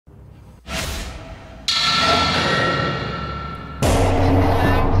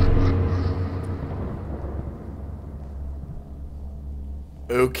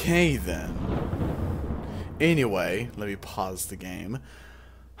Okay then. Anyway, let me pause the game.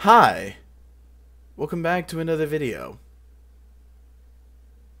 Hi! Welcome back to another video.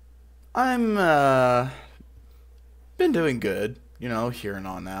 I'm, been doing good, you know, here and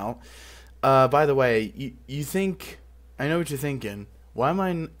on out. By the way, you think, I know what you're thinking. Why am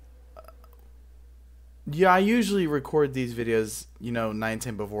I, yeah, I usually record these videos, you know,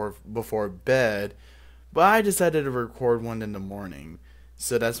 9-10 before bed, but I decided to record one in the morning.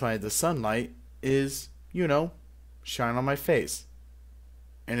 So that's why the sunlight is, you know, shining on my face.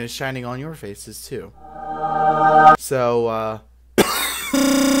 And it's shining on your faces too. So,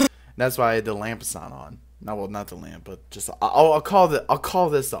 that's why the lamp is not on. No, well, not the lamp, but just I'll call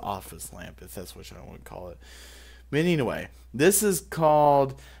this the office lamp if that's what I want to call it. But anyway, this is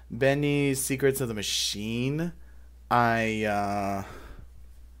called Bendy's Secrets of the Machine. Am I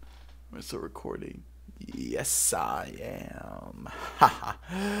still recording? Yes, I am.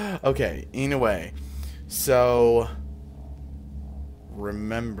 Haha. Okay. Anyway, so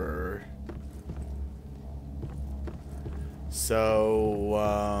remember.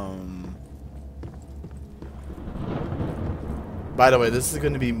 By the way, this is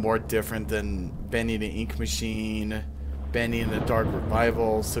going to be more different than Bendy the Ink Machine, Bendy and the Dark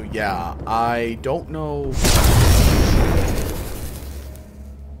Revival. So yeah, I don't know.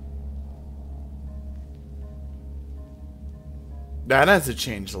 That hasn't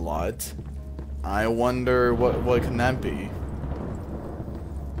changed a lot. I wonder what can that be?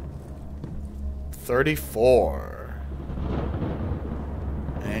 34.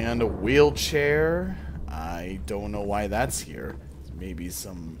 And a wheelchair. I don't know why that's here. Maybe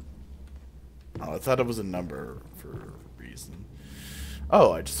some... Oh, I thought it was a number for a reason.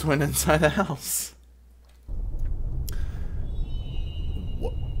 Oh, I just went inside the house.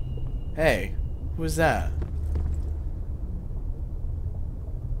 What? Hey, who's that?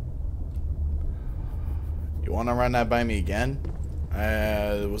 You want to run that by me again?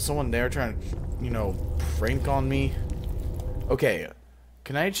 Was someone there trying to, you know, prank on me? Okay,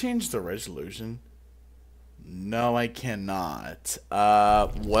 can I change the resolution? No, I cannot.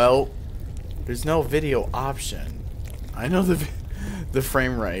 Well, there's no video option. I know the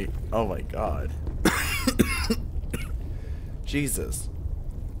frame rate. Oh my god. Jesus.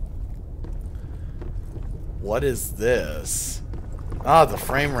 What is this? Ah, the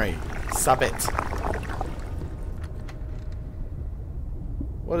frame rate. Stop it.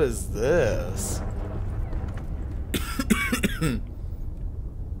 What is this?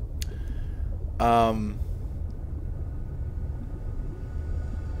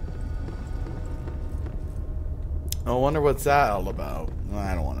 I wonder what's that all about.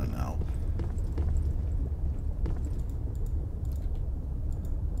 I don't want to know.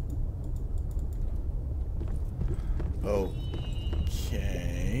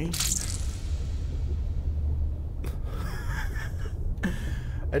 Okay.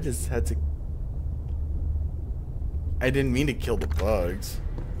 I just had to... I didn't mean to kill the bugs.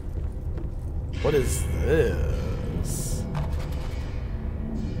 What is this?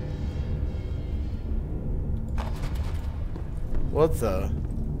 What the?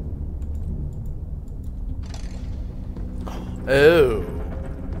 Oh.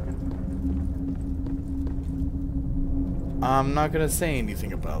 I'm not gonna say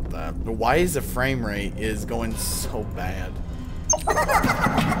anything about that. But why is the frame rate is going so bad?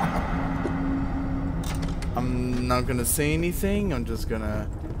 I'm not gonna say anything. I'm just gonna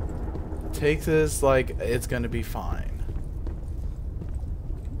take this like it's gonna be fine.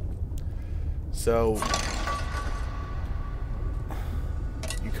 So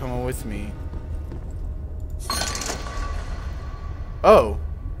you coming with me? Oh.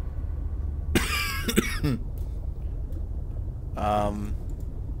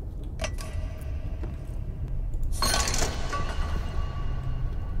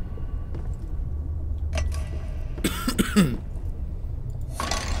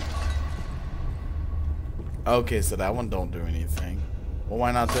 Okay, so that one don't do anything. Well,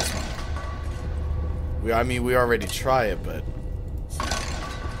 why not this one? I mean, we already try it, but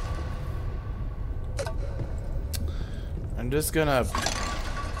I'm just gonna...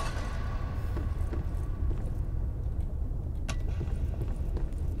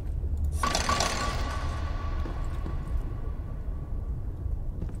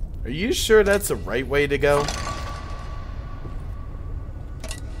 Are you sure that's the right way to go?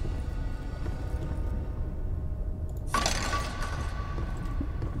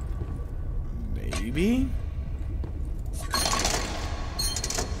 Maybe?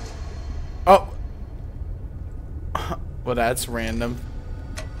 Oh! Well, that's random.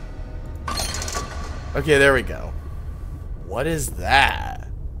 Okay, there we go. What is that?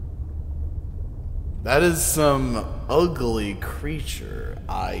 That is some ugly creature.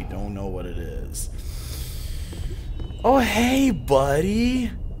 I don't know what it is. Oh, hey,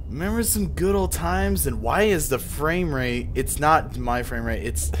 buddy. Remember some good old times? And why is the frame rate? It's not my frame rate.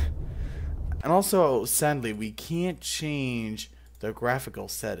 It's... And also, sadly, we can't change the graphical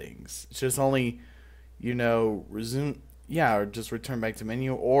settings. It's just only, you know, resume... Yeah, or just return back to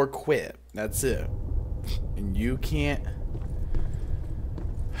menu or quit. That's it. And you can't...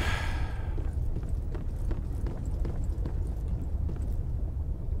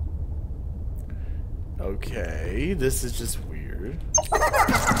 Okay, this is just weird.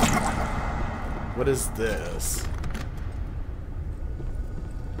 What is this?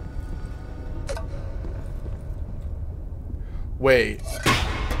 Wait.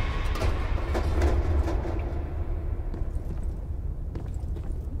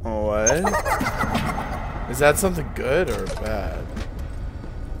 What? Is that something good or bad?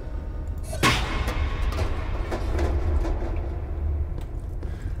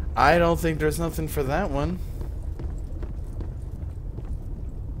 I don't think there's nothing for that one.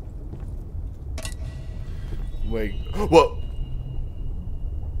 Wait. Whoa.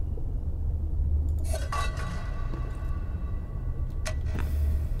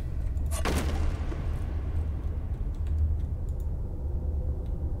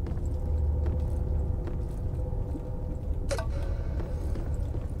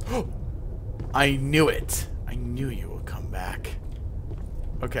 I knew it. I knew you would come back.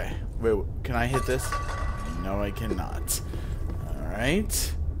 Okay. Wait, can I hit this? No, I cannot.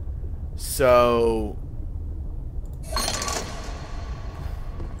 Alright. So...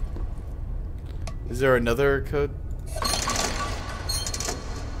 Is there another code?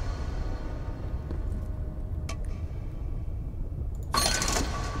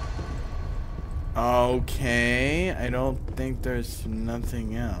 Okay. I don't think there's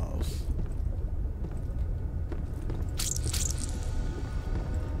nothing else.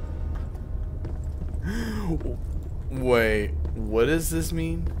 Wait, what does this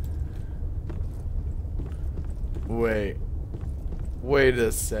mean? Wait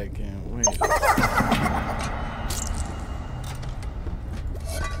a second. Wait.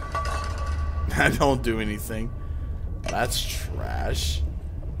 I don't do anything. That's trash.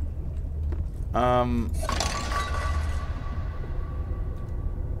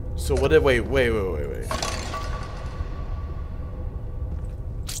 So what did wait.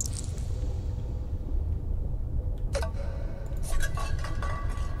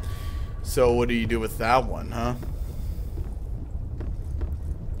 So what do you do with that one, huh?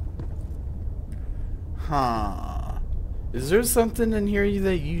 Huh. Is there something in here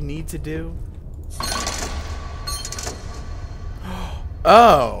that you need to do?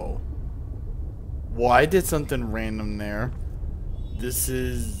 Oh. Well, I did something random there. This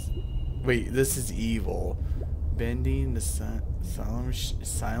is... Wait, this is evil. Bendy in the silent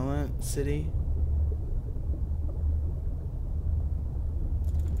city?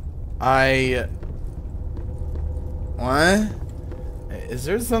 What? Is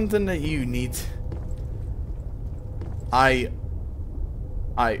there something that you need to...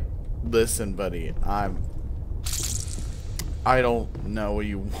 Listen, buddy, I don't know what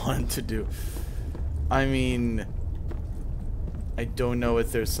you want to do. I mean, I don't know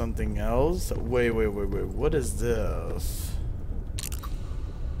if there's something else. Wait, what is this?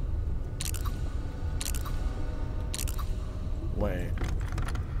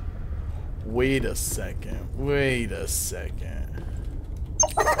 Wait a second.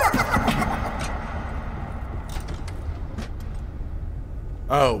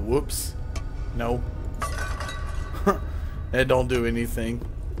 Oh, whoops. No. It don't do anything.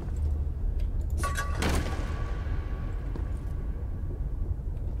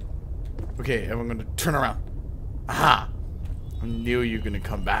 Okay, I'm gonna turn around. Aha! I knew you were gonna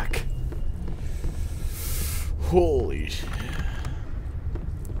come back. Holy shit.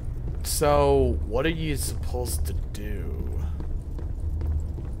 So, what are you supposed to do?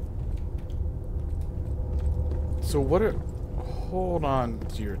 So what are... Hold on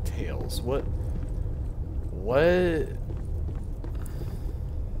to your tails. What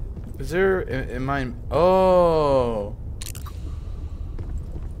is there? Am I? Oh,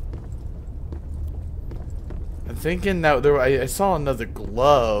 I'm thinking that there. I saw another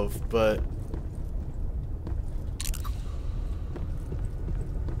glove, but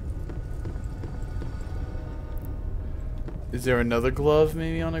is there another glove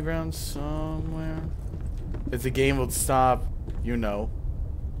maybe on the ground somewhere? If the game would stop. You know.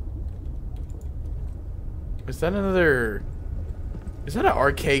 Is that another... Is that an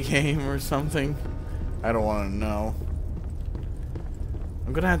arcade game or something? I don't want to know.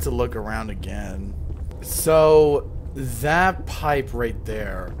 I'm gonna have to look around again. So, that pipe right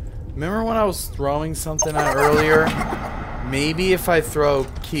there. Remember when I was throwing something out earlier? Maybe if I throw,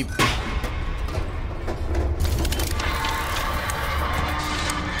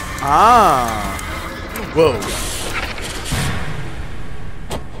 Ah! Whoa.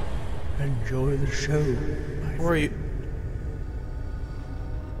 Enjoy the show. Who are you?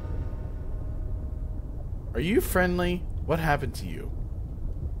 Are you friendly? What happened to you?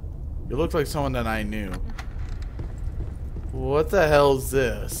 You look like someone that I knew. What the hell is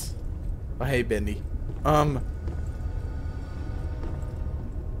this? Oh, hey, Bendy.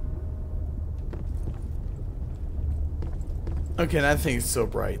 Okay, that thing's so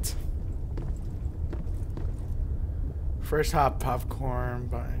bright. Fresh hot popcorn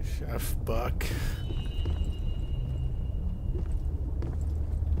by Chef Buck.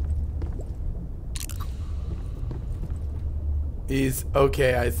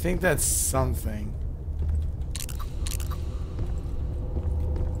 Okay, I think that's something.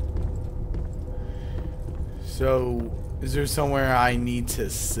 So, is there somewhere I need to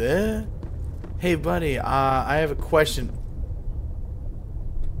sit? Hey, buddy, I have a question.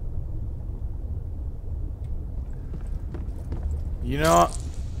 You know,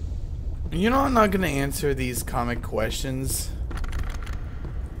 I'm not gonna answer these comic questions.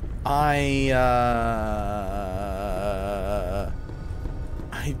 I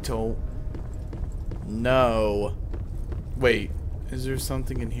don't know. Wait, is there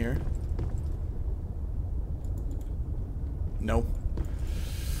something in here? Nope.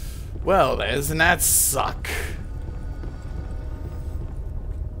 Well, doesn't that suck?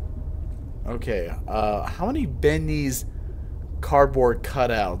 Okay, how many bendies cardboard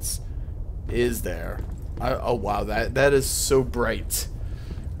cutouts is there? Oh wow, that is so bright.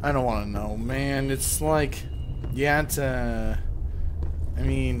 I don't want to know, man. It's like you have to. I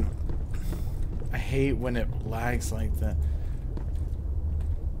mean, I hate when it lags like that.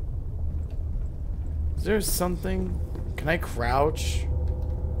 Is there something? Can I crouch?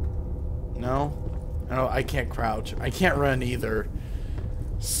 No? I can't crouch. I can't run either.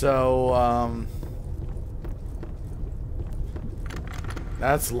 So,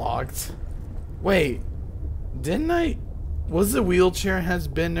 that's locked. Wait, didn't I? Was the wheelchair has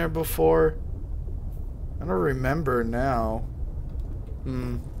been there before? I don't remember now. I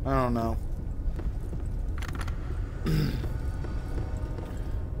don't know.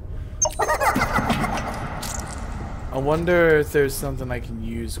 I wonder if there's something I can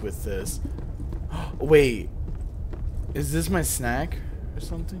use with this. Wait, is this my snack or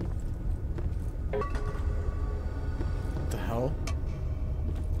something? What the hell?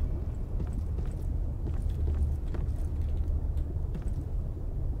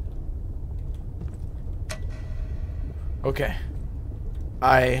 Okay.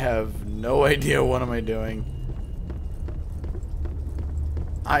 I have no idea what am I doing.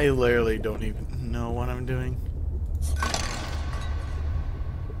 I literally don't even know what I'm doing.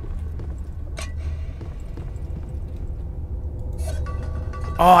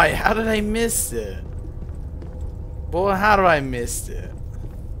 Oh, how did I miss it? Boy, how did I miss it?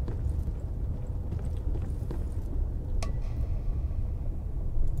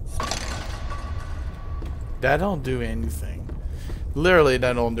 That don't do anything. Literally,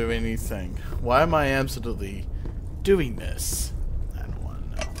 that don't do anything. Why am I absolutely doing this? I don't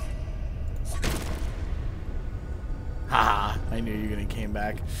want to know. Haha, I knew you were gonna came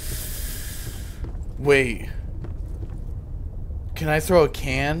back. Wait. Can I throw a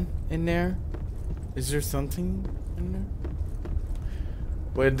can in there? Is there something in there?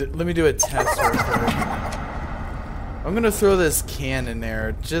 Wait, let me do a test real quick. I'm gonna throw this can in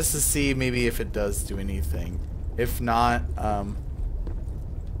there just to see maybe if it does do anything. If not,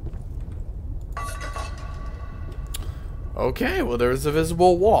 okay, well there's a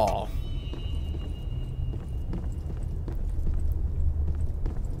visible wall.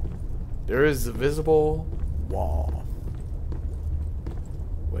 There is a visible wall.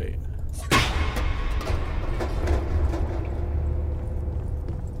 Wait.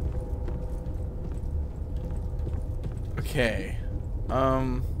 Okay.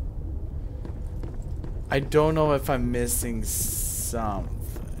 I don't know if I'm missing something.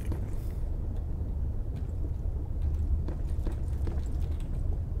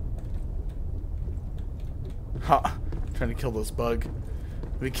 Ha! I'm trying to kill this bug.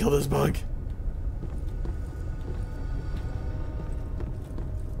 Let me kill this bug.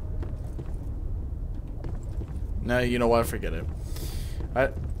 No, you know what? Forget it.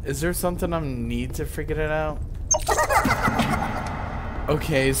 Is there something I need to figure it out?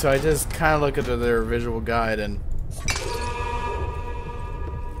 Okay, so I just kind of look at their visual guide and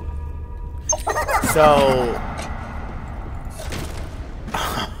So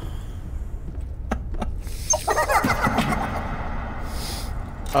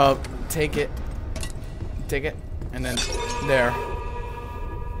take it, and then there.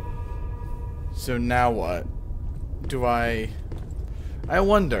 So now what? Do I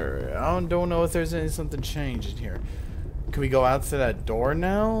wonder. I don't know if there's something changed in here. Can we go out to that door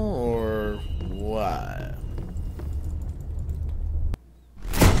now, or what?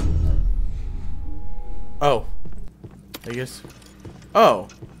 Oh, I guess. Oh.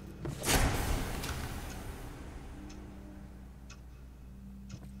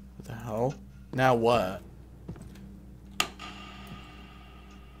 What the hell? Now what?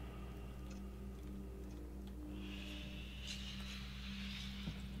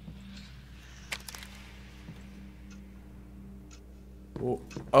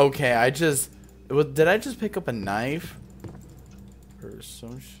 Okay, did I just pick up a knife? Or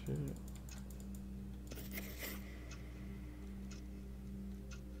some shit?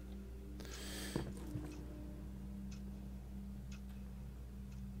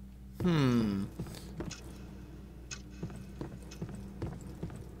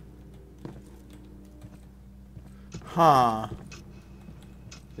 Huh.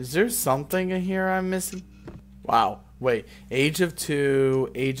 Is there something in here I'm missing? Wow. Wait. Age of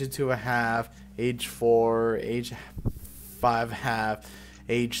 2, age of 2.5, age 4, age 5.5,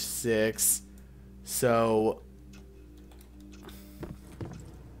 age 6. So.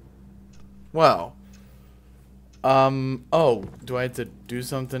 Well. Oh, do I have to do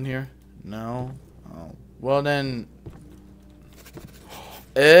something here? No? Oh. Well then.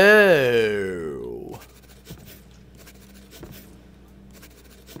 Oh.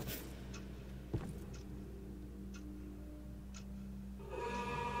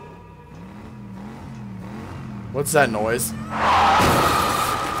 What's that noise?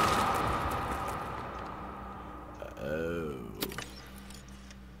 Oh.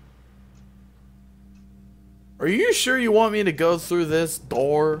 Are you sure you want me to go through this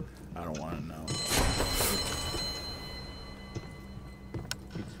door? I don't want to know.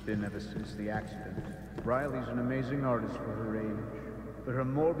 It's been ever since the accident. Riley's an amazing artist for her age, but her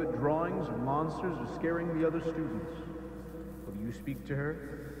morbid drawings of monsters are scaring the other students. Will you speak to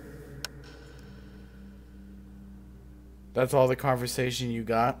her? That's all the conversation you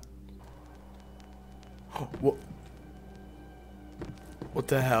got? What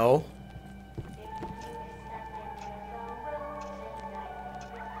the hell?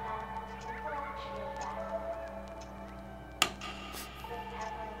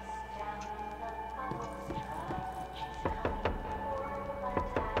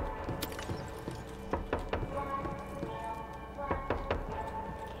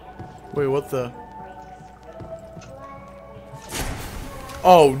 Wait, what the?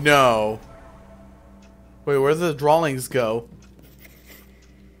 Oh no. Wait, where did the drawings go?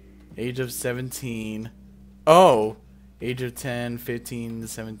 Age of 17. Oh. Age of 10, 15,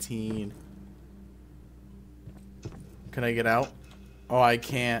 17. Can I get out? Oh, I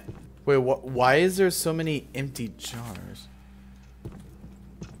can't. Wait, what? Why is there so many empty jars?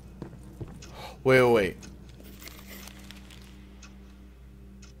 Wait.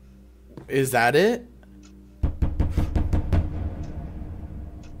 Is that it?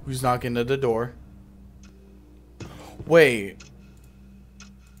 Who's knocking at the door? Wait.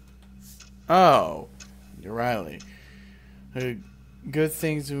 Oh. You're Riley. Good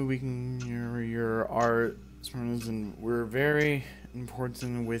things we can your art and we're very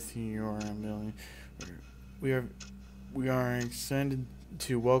important with your ability. We are excited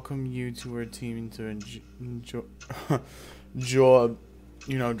to welcome you to our team and to enjoy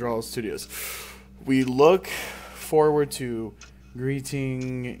Draw Studios. We look forward to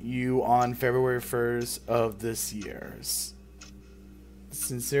greeting you on February 1st of this year.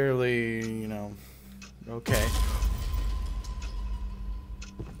 Sincerely, okay.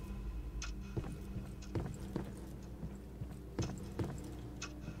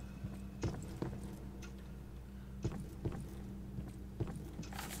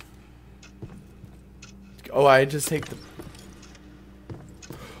 Oh, I just take the...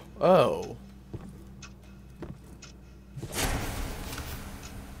 Oh.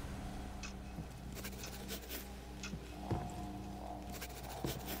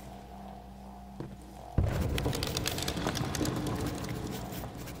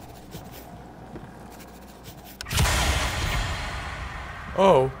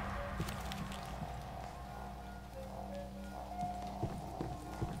 Oh.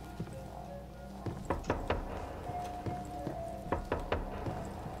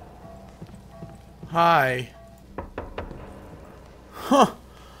 Hi. Huh.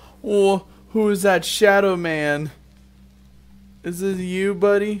 Who is that shadow man? Is this you,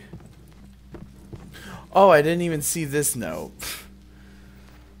 buddy? Oh, I didn't even see this note.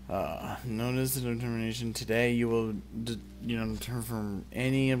 Notice the determination today. You will, return from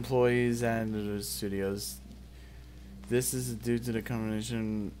any employees and the studios. This is due to the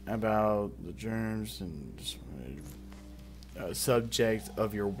combination about the germs and subject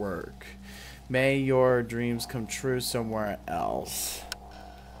of your work. May your dreams come true somewhere else.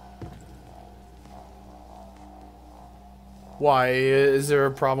 Why? Is there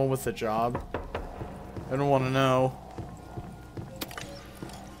a problem with the job? I don't want to know.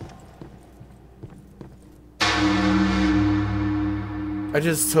 I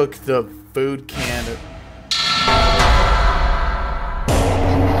just took the food can.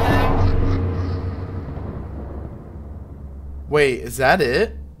 Wait, is that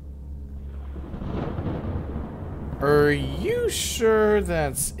it? Are you sure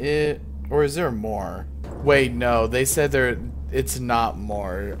that's it? Or is there more? Wait, no, they said it's not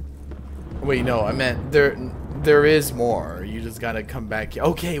more. Wait, no, I meant there is more. You just gotta come back.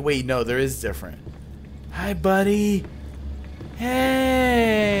 Okay, wait, no, there is different. Hi, buddy.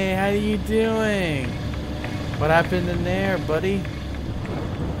 Hey, how you doing? What happened in there, buddy?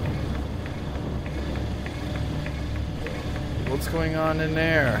 What's going on in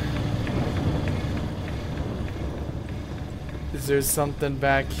there? Is there something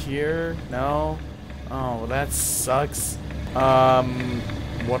back here? No? Oh, well, that sucks.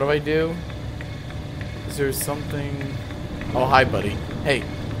 What do I do? Is there something? Oh, hi, buddy. Hey,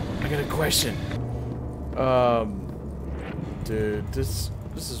 I got a question. Dude, this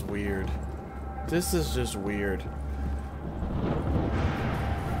is weird. This is just weird.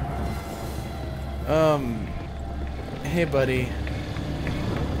 Hey, buddy.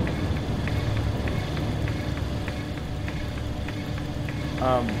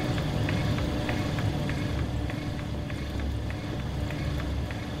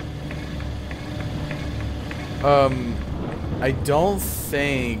 I don't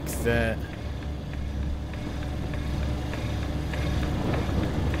think that...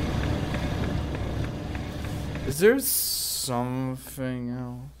 Is there something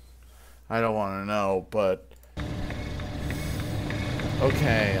else? I don't want to know, but...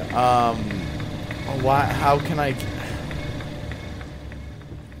 Okay, how can I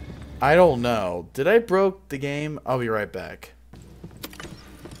don't know. Did I broke the game? I'll be right back.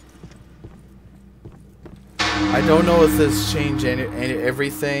 I don't know if this changed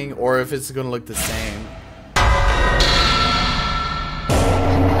everything or if it's gonna look the same.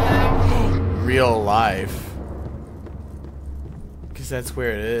 Real life. Because that's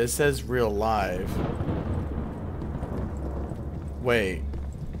where it is. It says real life. Wait.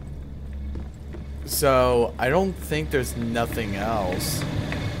 So, I don't think there's nothing else.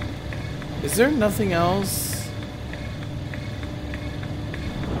 Is there nothing else?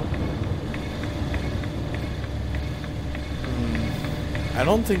 I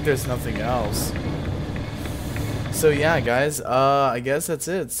don't think there's nothing else. So yeah, guys, I guess that's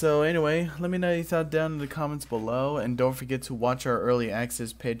it. So anyway, let me know your thoughts down in the comments below, and don't forget to watch our early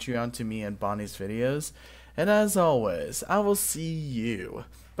access Patreon to me and Bonnie's videos. And as always, I will see you.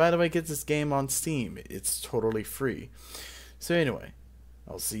 By the way, get this game on Steam. It's totally free. So anyway,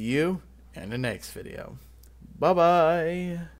 I'll see you in the next video. Bye-bye.